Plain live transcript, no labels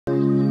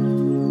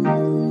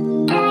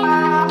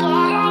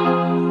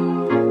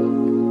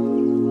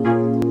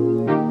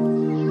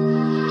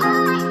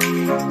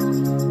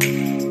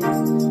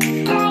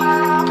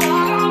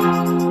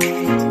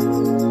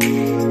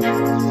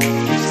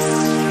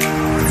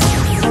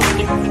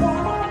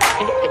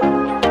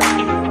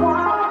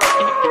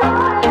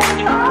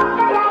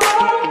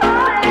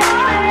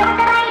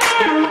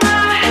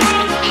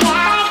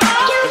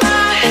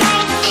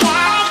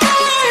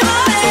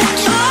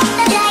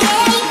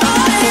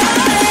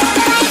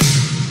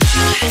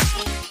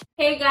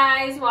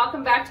guys,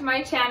 welcome back to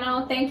my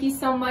channel. Thank you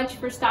so much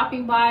for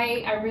stopping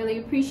by. I really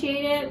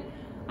appreciate it.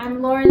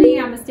 I'm Laurie.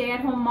 I'm a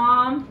stay-at-home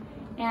mom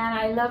and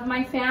I love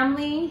my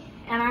family,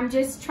 and I'm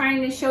just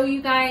trying to show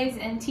you guys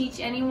and teach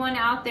anyone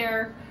out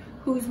there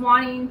who's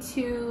wanting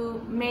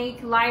to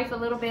make life a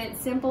little bit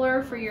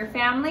simpler for your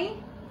family.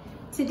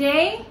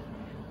 Today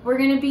we're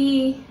going to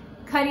be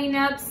cutting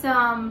up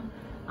some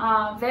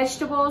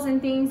vegetables and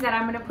things that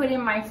I'm going to put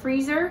in my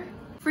freezer.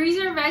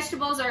 Freezer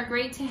vegetables are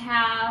great to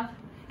have,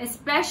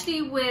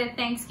 especially with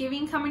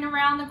Thanksgiving coming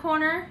around the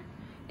corner.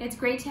 It's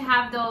great to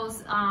have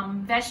those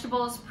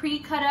vegetables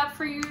pre-cut up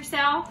for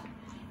yourself.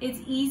 It's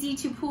easy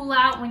to pull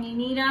out when you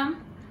need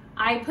them.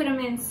 I put them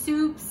in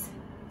soups,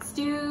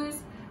 stews.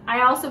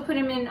 I also put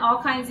them in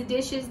all kinds of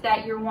dishes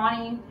that you're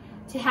wanting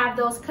to have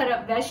those cut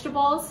up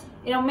vegetables.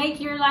 It'll make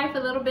your life a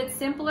little bit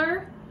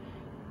simpler,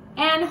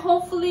 and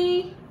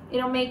hopefully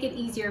it'll make it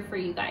easier for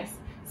you guys.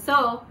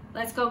 So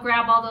let's go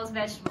grab all those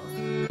vegetables.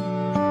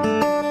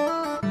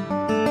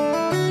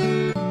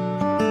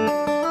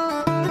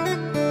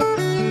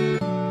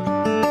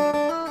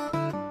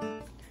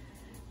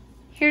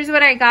 Here's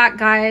what I got,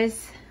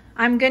 guys.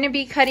 I'm going to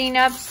be cutting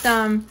up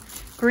some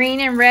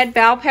green and red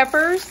bell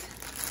peppers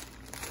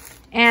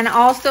and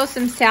also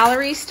some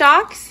celery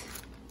stalks.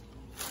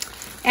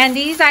 And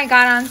these I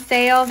got on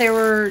sale. They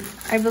were,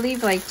 I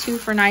believe, like 2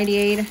 for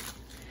 $98.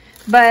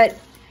 But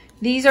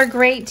these are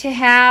great to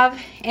have.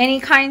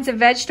 Any kinds of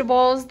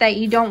vegetables that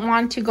you don't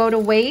want to go to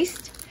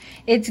waste.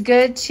 It's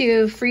good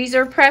to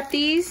freezer prep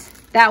these.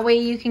 That way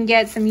you can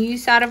get some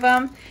use out of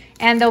them,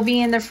 and they'll be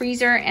in the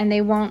freezer and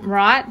they won't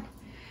rot.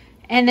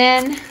 And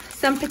then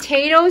some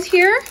potatoes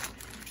here.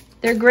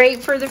 They're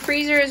great for the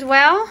freezer as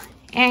well.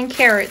 And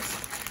carrots.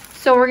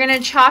 So we're gonna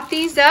chop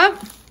these up,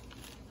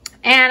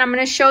 and I'm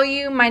gonna show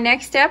you my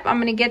next step. I'm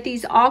gonna get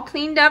these all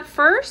cleaned up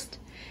first,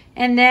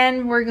 and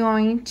then we're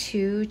going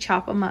to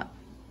chop them up.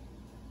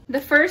 The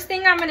first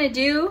thing I'm gonna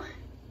do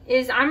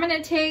is I'm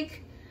gonna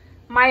take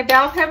my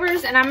bell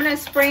peppers and I'm gonna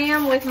spray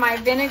them with my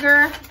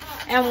vinegar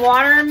and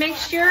water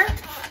mixture.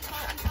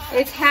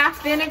 It's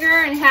half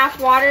vinegar and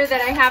half water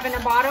that I have in a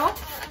bottle.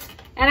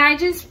 And I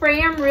just spray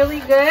them really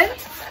good,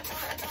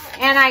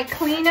 and I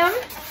clean them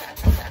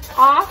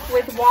off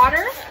with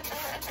water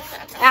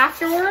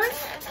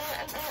afterwards.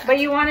 But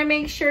you want to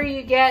make sure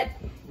you get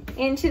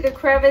into the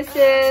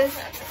crevices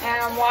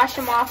and wash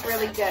them off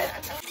really good.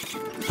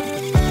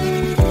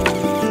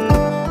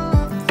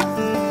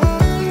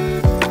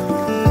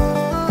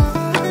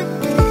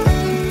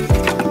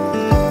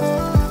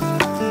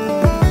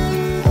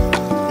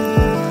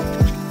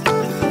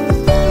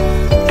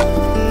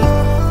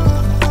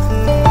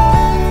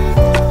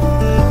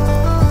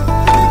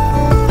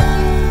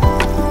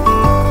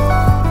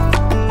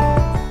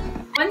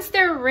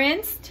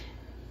 Rinsed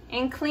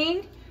and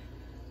cleaned,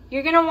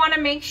 you're gonna want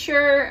to make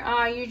sure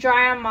you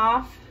dry them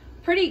off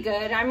pretty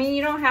good. I mean,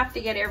 you don't have to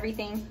get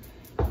everything.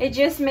 It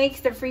just makes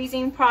the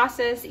freezing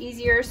process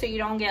easier so you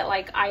don't get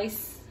like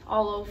ice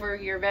all over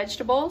your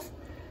vegetables.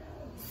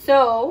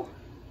 So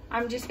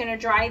I'm just gonna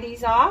dry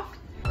these off.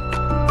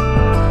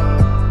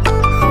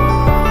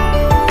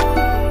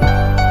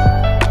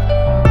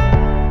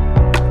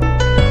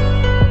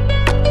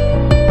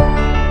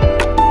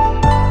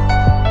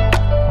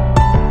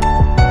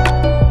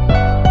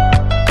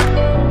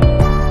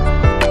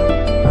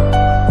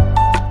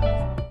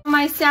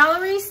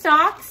 Celery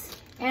stalks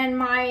and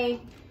my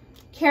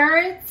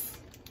carrots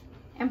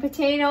and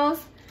potatoes,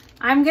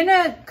 I'm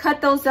gonna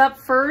cut those up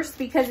first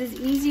because it's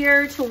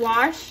easier to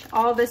wash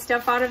all the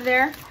stuff out of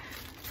there.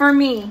 For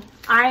me,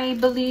 I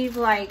believe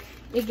like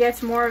it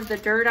gets more of the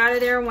dirt out of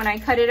there when I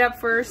cut it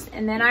up first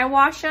and then I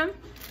wash them.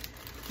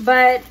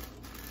 But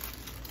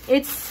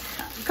it's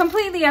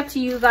completely up to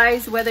you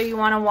guys whether you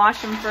want to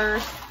wash them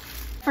first.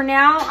 For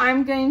now,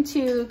 I'm going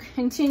to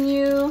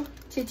continue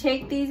to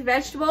take these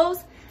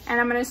vegetables and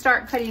I'm going to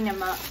start cutting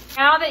them up.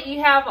 Now that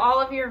you have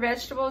all of your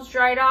vegetables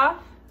dried off,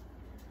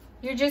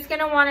 you're just going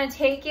to want to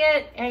take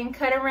it and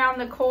cut around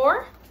the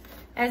core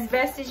as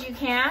best as you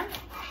can.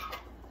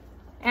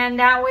 And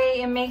that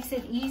way it makes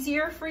it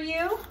easier for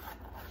you.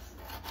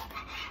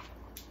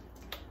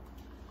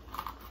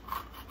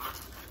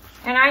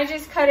 And I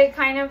just cut it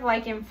kind of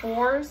like in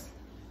fours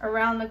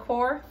around the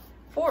core.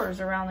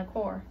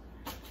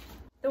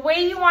 The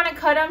way you want to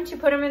cut them to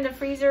put them in the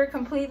freezer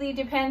completely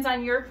depends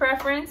on your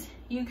preference.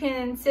 You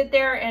can sit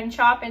there and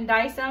chop and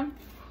dice them,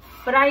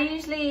 but I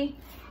usually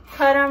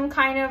cut them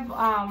kind of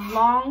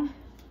long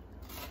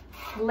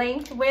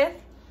length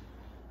width,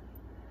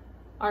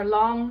 or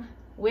long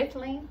width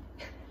length.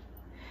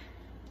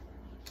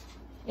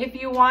 If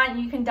you want,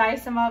 you can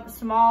dice them up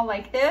small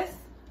like this,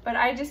 but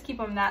I just keep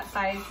them that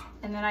size,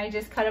 and then I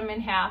just cut them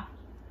in half.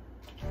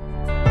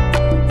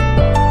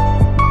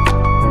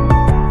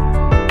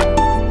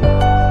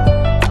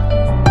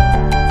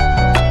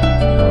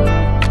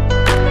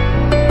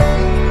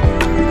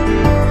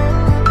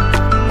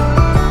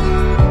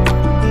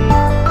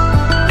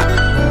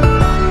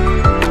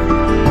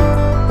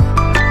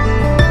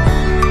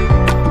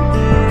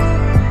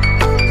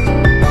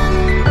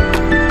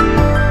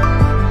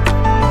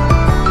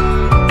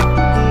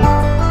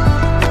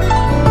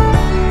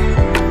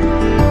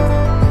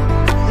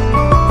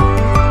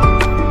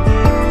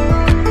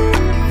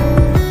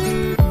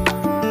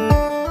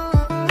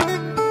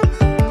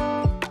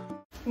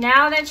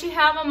 that you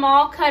have them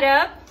all cut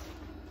up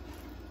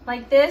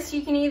like this,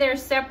 you can either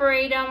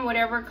separate them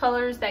whatever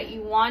colors that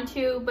you want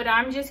to, but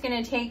I'm just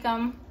gonna take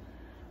them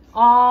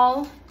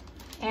all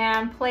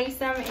and place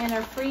them in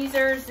a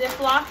freezer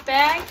Ziploc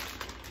bag.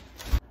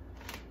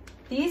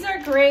 These are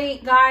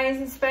great,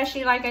 guys,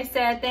 especially like I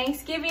said,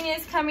 Thanksgiving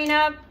is coming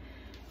up.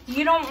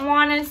 You don't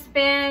want to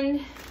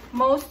spend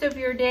most of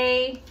your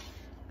day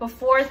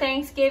before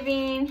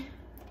Thanksgiving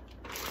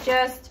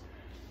just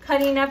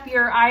cutting up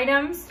your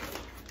items.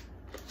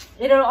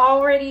 It'll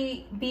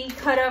already be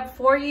cut up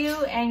for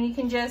you, and you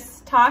can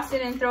just toss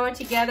it and throw it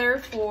together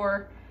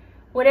for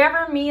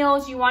whatever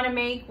meals you want to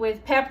make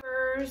with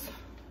peppers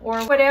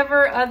or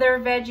whatever other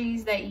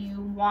veggies that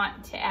you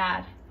want to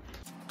add.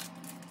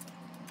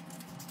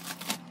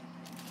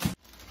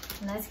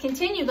 Let's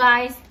continue,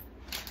 guys.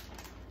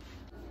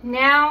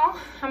 Now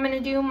I'm gonna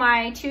do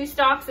my 2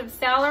 stalks of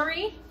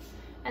celery.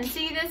 And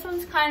see, this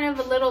one's kind of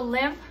a little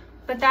limp,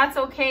 but that's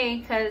okay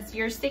because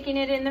you're sticking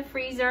it in the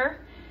freezer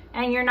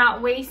and you're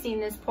not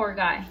wasting this poor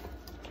guy.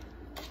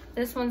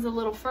 This one's a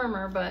little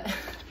firmer, but.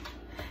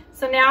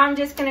 So now I'm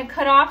just gonna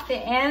cut off the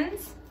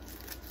ends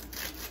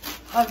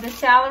of the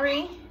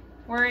celery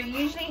where it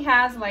usually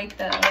has like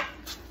the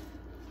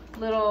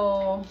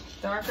little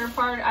darker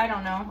part. I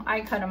don't know, I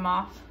cut them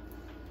off.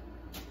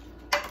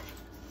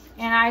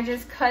 And I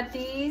just cut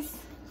these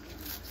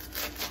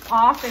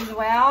off as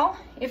well.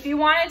 If you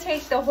want to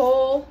take the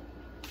whole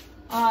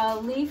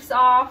leaves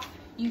off,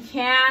 you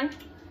can.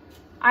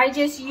 I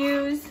just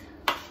use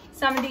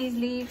some of these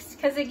leaves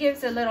because it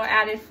gives a little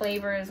added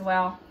flavor as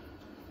well.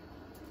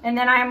 And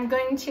then I'm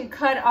going to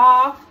cut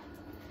off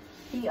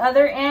the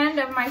other end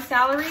of my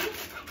celery.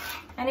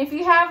 And if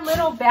you have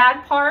little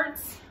bad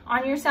parts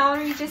on your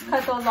celery, just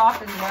cut those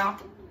off as well.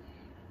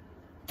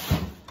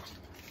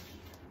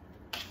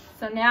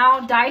 So now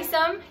dice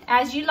them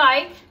as you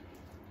like.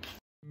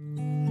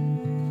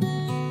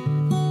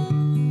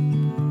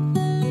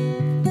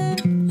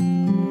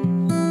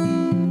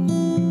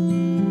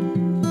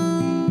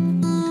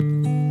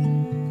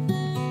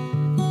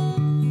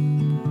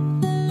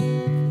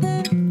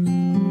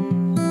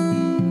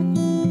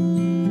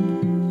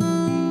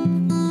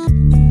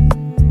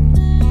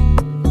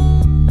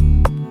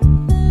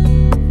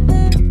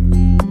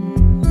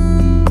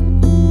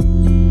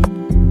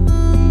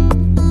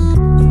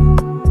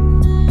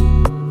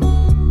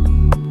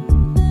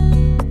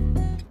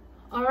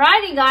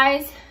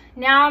 Guys,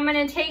 now I'm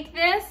going to take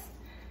this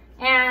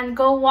and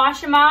go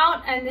wash them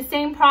out, and the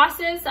same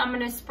process, I'm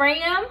going to spray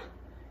them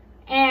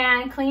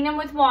and clean them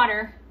with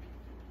water.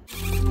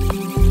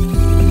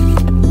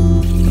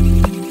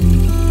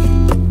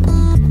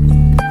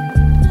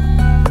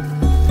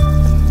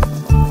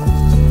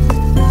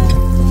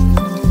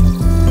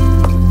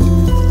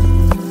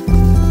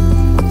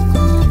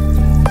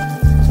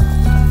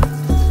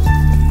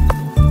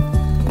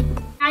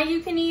 Now you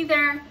can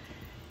either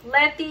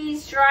let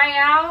these dry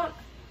out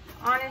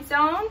on its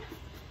own,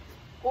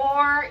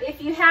 or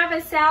if you have a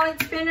salad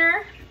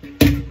spinner,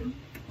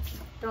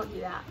 don't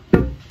do that.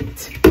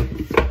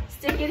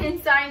 Stick it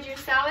inside your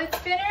salad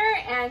spinner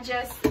and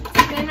just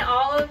spin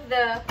all of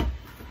the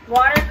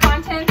water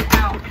contents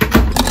out.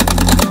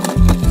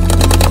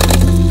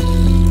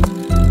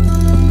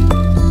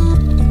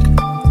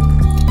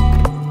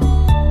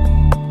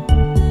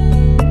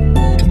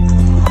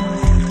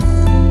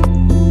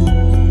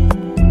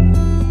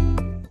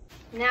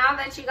 Now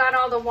that you got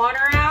all the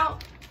water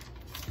out,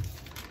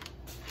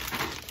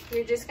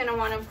 you're just going to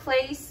want to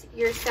place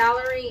your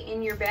celery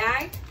in your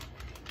bag.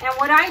 And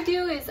what I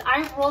do is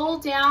I roll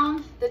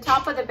down the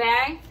top of the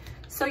bag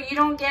so you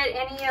don't get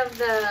any of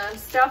the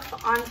stuff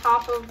on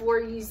top of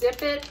where you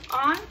zip it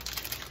on,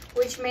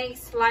 which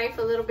makes life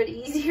a little bit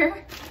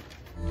easier.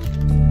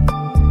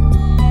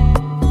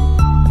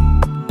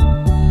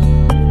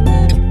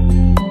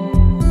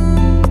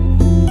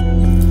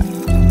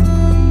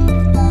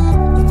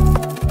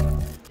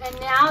 And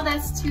now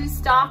that's 2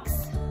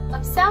 stalks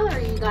of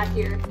celery you got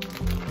here.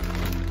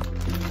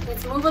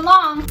 Let's move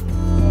along.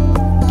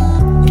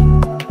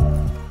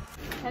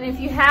 And if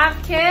you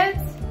have kids,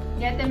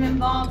 get them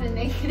involved and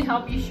they can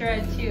help you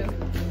shred too.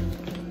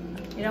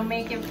 It'll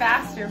make it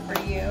faster for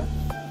you.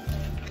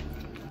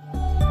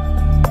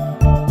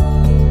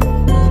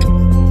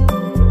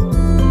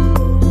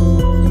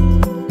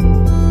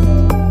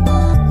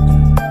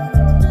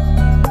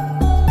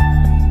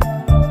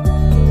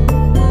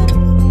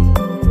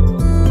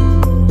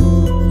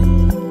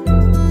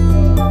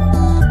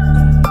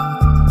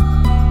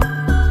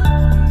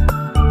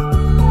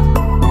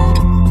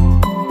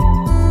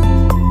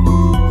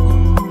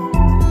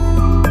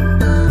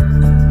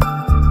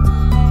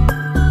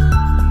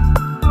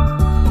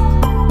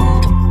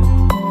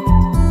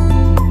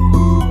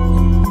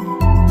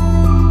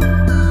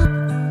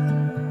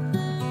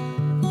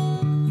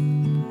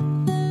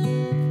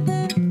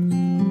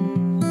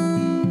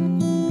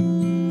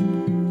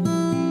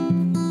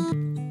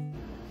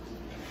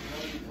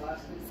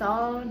 It's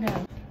all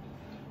done.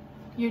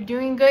 You're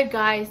doing good,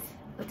 guys.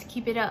 Let's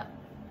keep it up.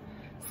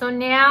 So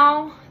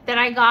now that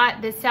I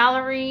got the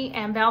celery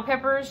and bell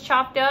peppers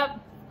chopped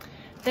up,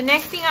 The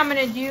next thing I'm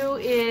gonna do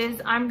is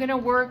I'm gonna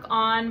work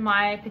on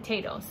my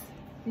potatoes.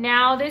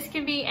 Now this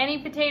can be any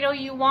potato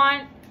you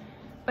want,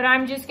 but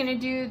I'm just gonna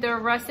do the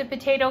russet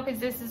potato because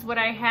this is what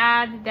I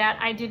had that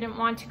I didn't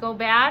want to go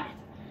bad.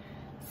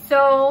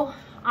 So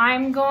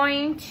I'm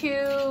going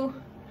to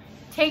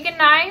take a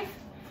knife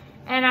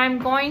and I'm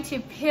going to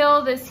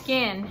peel the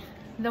skin,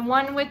 the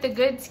one with the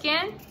good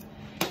skin.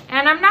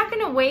 And I'm not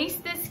gonna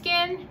waste the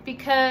skin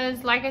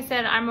because, like I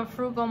said, I'm a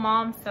frugal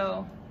mom,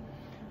 so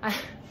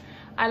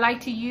I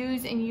like to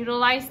use and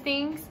utilize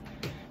things.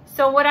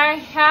 So what I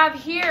have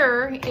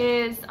here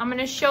is, I'm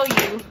gonna show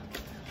you,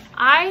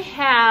 I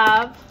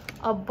have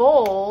a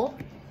bowl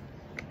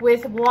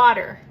with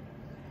water.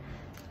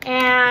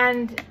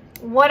 And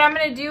what I'm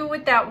gonna do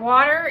with that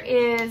water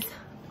is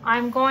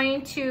I'm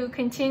going to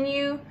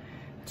continue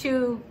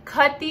to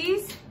cut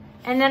these,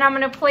 and then I'm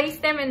gonna place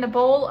them in the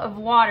bowl of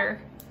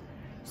water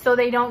so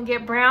they don't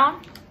get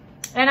brown.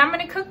 And I'm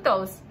gonna cook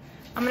those.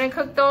 I'm gonna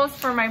cook those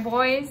for my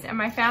boys and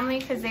my family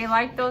because they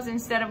like those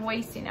instead of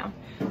wasting them.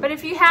 But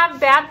if you have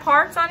bad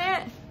parts on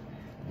it,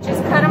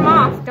 just cut them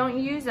off, don't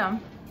use them.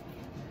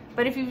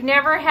 But if you've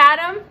never had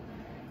them,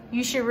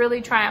 you should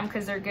really try them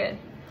because they're good.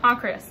 Huh,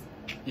 Chris?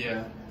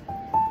 Yeah.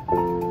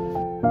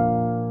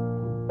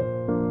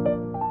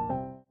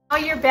 All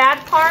your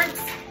bad parts,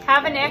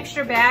 have an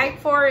extra bag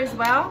for as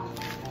well.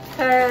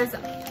 Because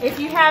if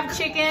you have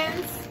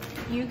chickens,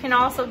 you can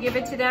also give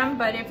it to them.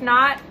 But if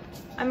not,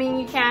 I mean,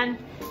 you can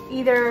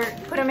either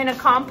put them in a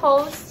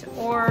compost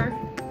or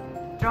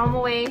throw them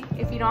away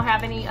if you don't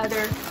have any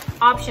other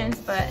options,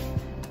 but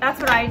that's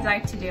what I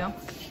like to do.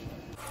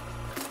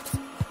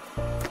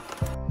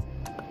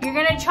 You're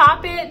gonna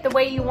chop it the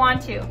way you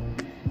want to.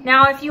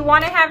 Now, if you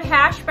wanna have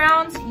hash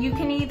browns, you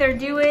can either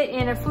do it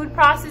in a food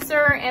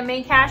processor and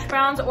make hash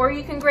browns, or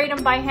you can grate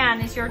them by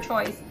hand, it's your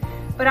choice.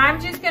 But I'm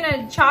just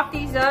gonna chop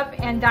these up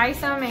and dice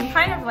them and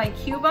kind of like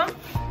cube them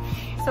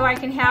so I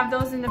can have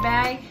those in the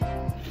bag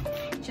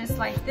just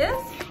like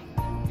this.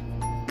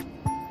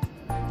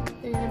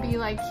 They're gonna be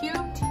like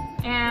cubed,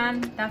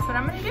 and that's what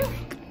I'm gonna do.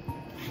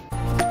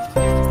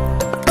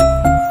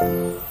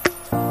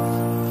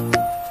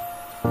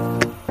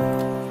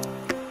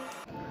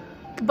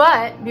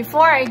 But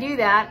before I do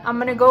that, I'm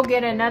gonna go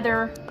get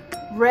another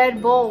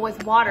red bowl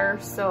with water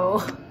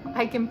so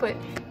I can put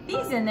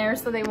these in there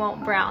so they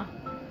won't brown.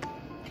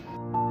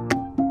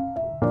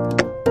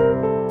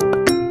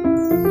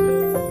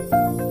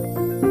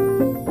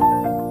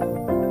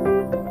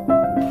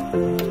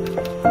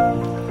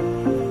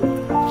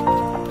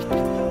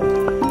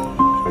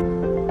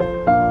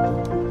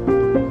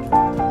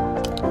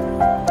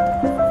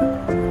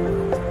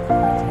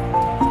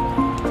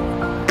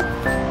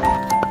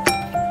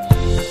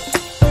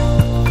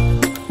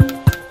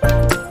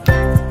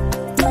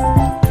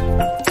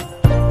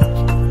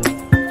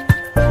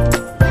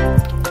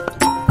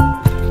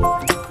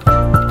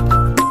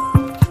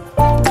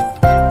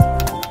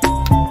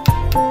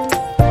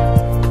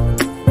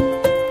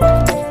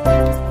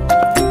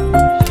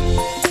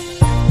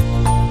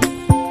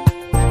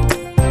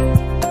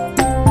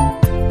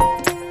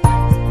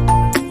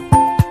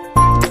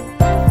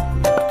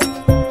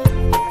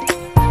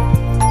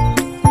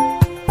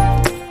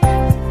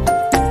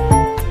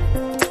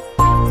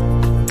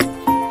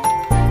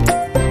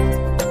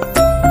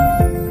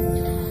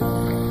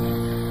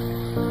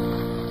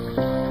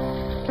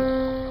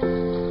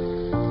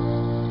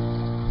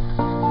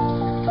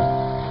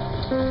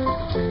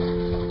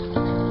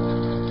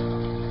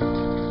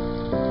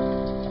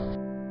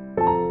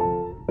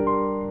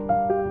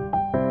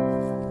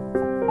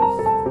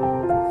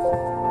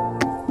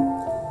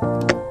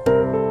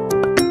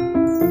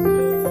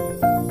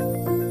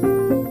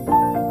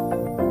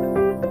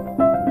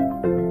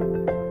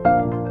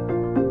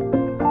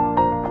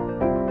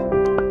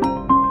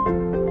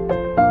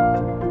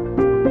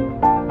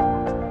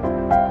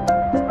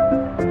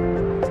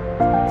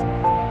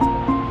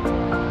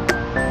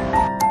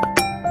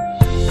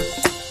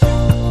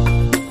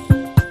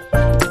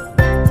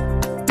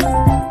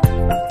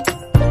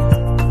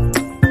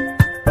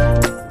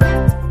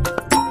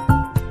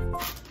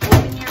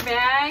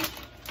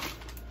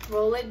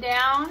 Roll it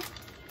down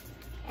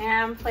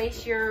and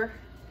place your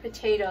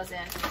potatoes in.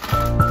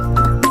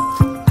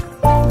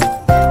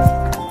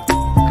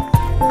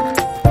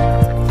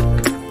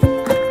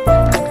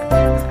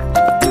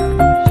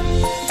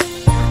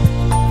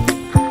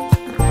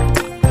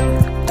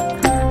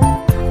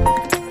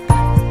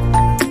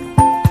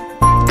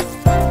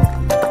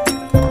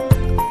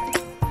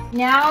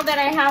 Now that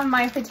I have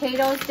my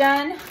potatoes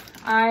done,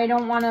 I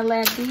don't want to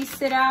let these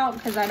sit out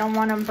because I don't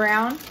want them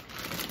brown.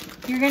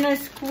 You're gonna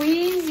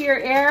squeeze your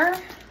air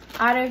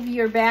out of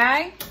your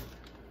bag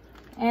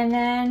and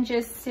then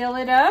just seal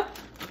it up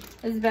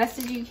as best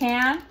as you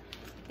can.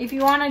 If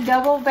you want to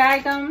double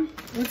bag them,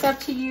 it's up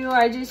to you.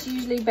 I just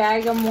usually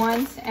bag them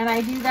once, and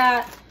I do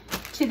that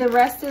to the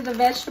rest of the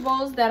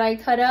vegetables that I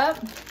cut up.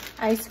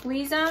 I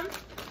squeeze them,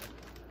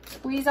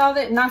 squeeze all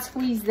the, not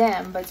squeeze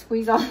them, but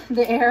squeeze all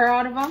the air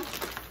out of them.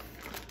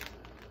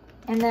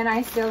 And then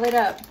I seal it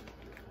up.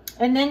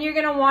 And then you're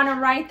gonna wanna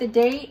write the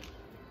date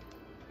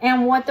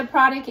and what the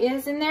product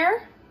is in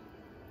there.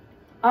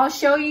 I'll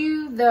show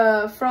you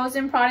the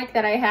frozen product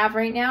that I have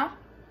right now.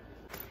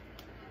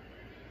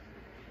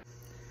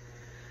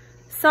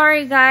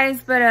 Sorry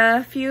guys, but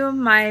a few of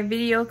my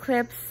video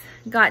clips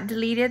got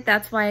deleted.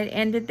 That's why it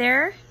ended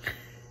there.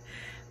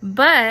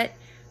 But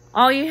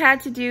all you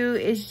had to do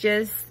is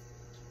just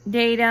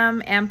date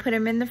them and put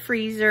them in the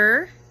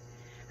freezer.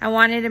 I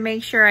wanted to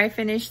make sure I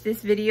finished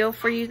this video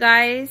for you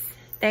guys.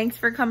 Thanks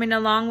for coming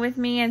along with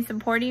me and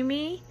supporting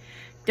me.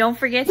 Don't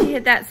forget to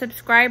hit that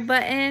subscribe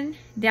button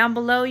down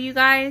below, you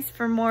guys,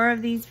 for more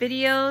of these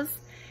videos.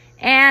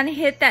 And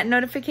hit that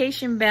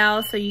notification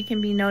bell so you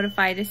can be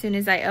notified as soon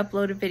as I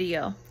upload a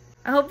video.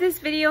 I hope this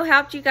video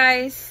helped you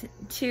guys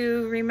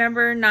to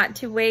remember not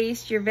to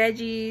waste your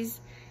veggies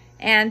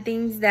and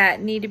things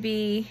that need to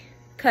be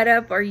cut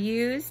up or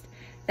used.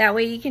 That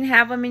way you can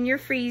have them in your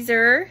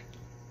freezer.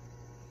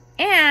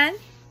 And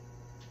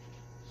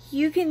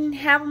you can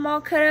have them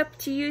all cut up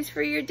to use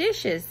for your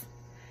dishes.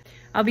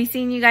 I'll be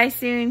seeing you guys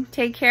soon.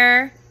 Take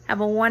care.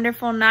 Have a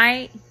wonderful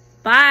night.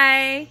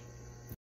 Bye.